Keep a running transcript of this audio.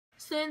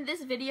So in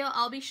this video,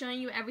 I'll be showing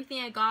you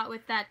everything I got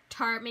with that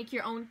Tarte make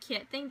your own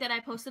kit thing that I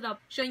posted up,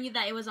 showing you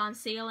that it was on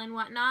sale and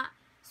whatnot.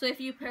 So if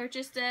you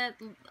purchased it,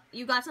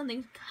 you got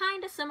something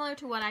kind of similar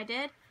to what I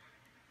did.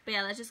 But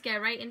yeah, let's just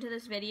get right into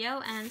this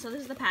video. And so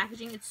this is the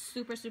packaging. It's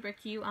super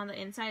cute on the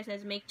inside. It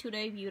says make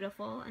today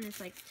beautiful, and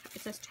it's like,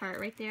 it says Tarte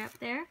right there up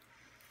there.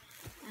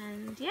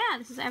 And yeah,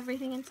 this is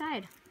everything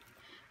inside.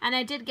 And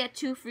I did get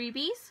 2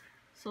 freebies,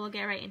 so we'll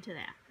get right into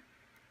that.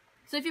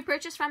 So if you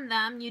purchase from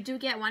them, you do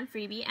get 1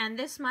 freebie, and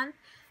this month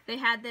they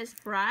had this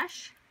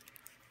brush.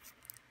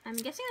 I'm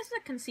guessing this is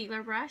a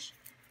concealer brush,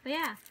 but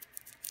yeah.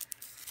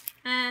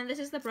 And this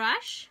is the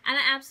brush, and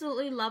I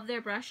absolutely love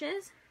their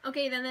brushes.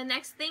 Okay, then the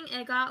next thing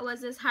I got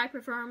was this high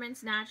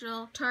performance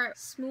natural Tarte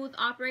Smooth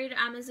Operator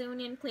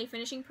Amazonian Clay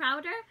Finishing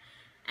Powder.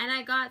 And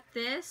I got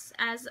this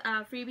as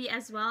a freebie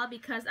as well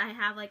because I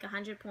have like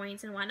 100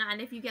 points and whatnot.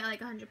 And if you get like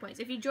 100 points,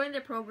 if you join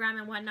their program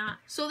and whatnot.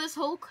 So this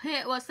whole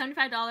kit was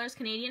 $75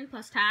 Canadian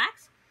plus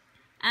tax.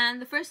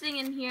 And the first thing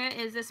in here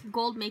is this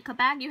gold makeup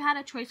bag. You had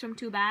a choice from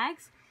 2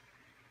 bags.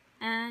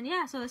 And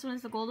yeah, so this one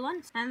is the gold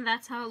one. And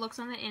that's how it looks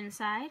on the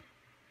inside.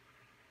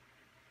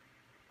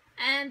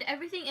 And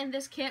everything in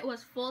this kit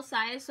was full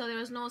size, so there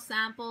was no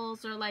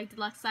samples or like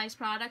deluxe size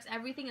products.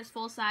 Everything is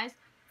full size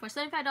for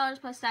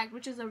 $75 plus tax,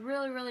 which is a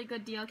really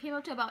good deal. It came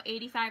up to about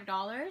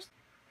 $85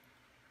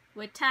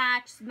 with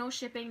tax, no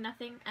shipping,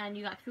 nothing, and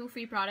you got 2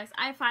 free products.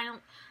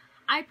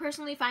 I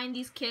personally find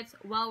these kits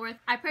well worth.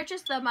 I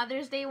purchased the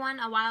Mother's Day one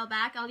a while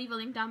back. I'll leave a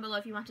link down below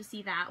if you want to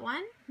see that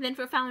one. Then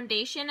for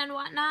foundation and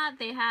whatnot,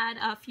 they had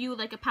a few,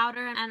 like a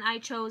powder, and I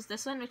chose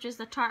this one, which is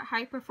the Tarte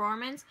High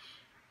Performance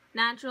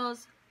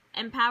Naturals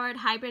Empowered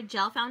Hybrid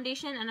Gel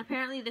Foundation. And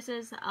apparently this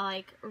is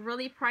like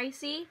really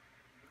pricey.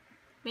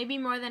 Maybe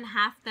more than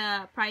half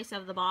the price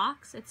of the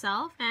box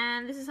itself.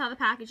 And this is how the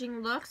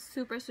packaging looks.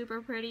 Super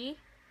pretty.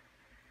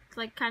 It's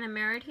like kind of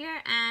mirrored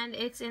here. And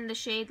it's in the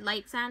shade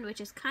Light Sand, which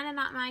is kind of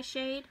not my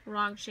shade.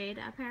 Wrong shade,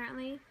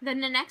 apparently. Then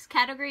the next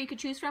category you could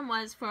choose from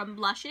was from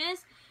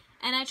blushes.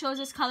 And I chose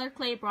this Color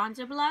Clay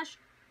Bronzer Blush,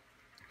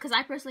 because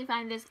I personally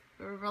find this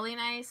really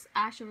nice.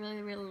 I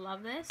actually really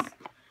love this.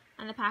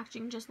 And the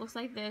packaging just looks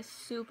like this.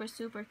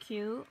 Super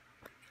cute.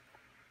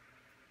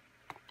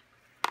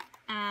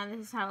 And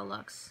this is how it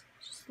looks.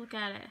 Just look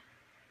at it.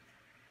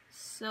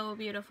 So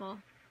beautiful.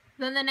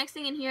 Then the next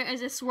thing in here is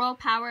this Swirl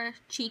Power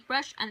Cheek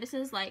Brush. And this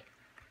is like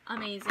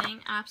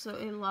amazing.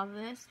 Absolutely love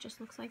this. Just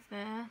looks like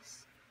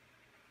this.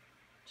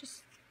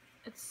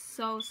 It's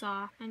so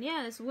soft. And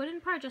yeah, this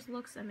wooden part just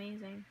looks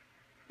amazing.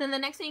 Then the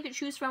next thing you could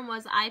choose from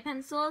was eye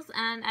pencils.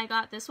 And I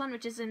got this one,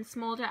 which is in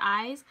Smolder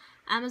Eyes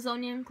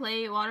Amazonian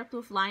Clay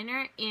Waterproof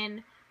Liner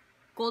in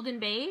Golden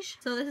Beige.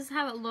 So this is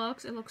how it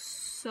looks. It looks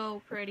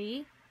so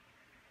pretty.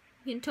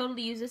 You can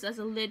totally use this as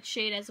a lid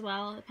shade as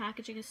well. The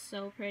packaging is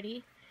so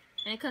pretty.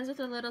 And it comes with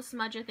a little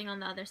smudger thing on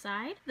the other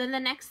side. Then the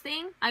next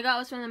thing I got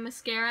was from the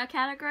mascara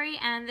category.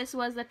 And this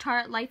was the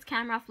Tarte Lights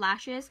Camera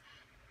Flashes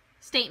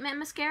Statement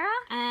Mascara.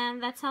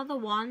 And that's how the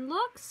wand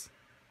looks.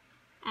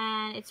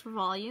 And it's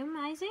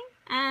volumizing.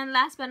 And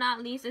last but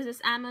not least is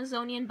this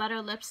Amazonian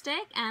Butter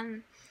Lipstick.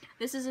 And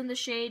this is in the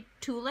shade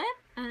Tulip.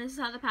 And this is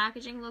how the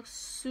packaging looks.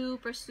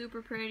 Super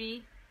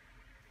pretty.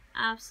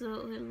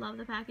 Absolutely love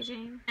the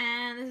packaging.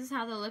 And this is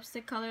how the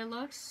lipstick color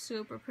looks.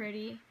 Super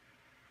pretty.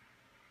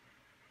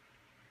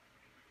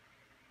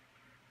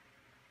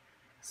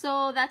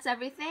 So that's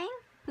everything.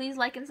 Please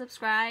like and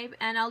subscribe,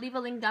 and I'll leave a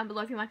link down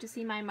below if you want to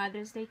see my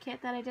Mother's Day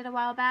kit that I did a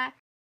while back.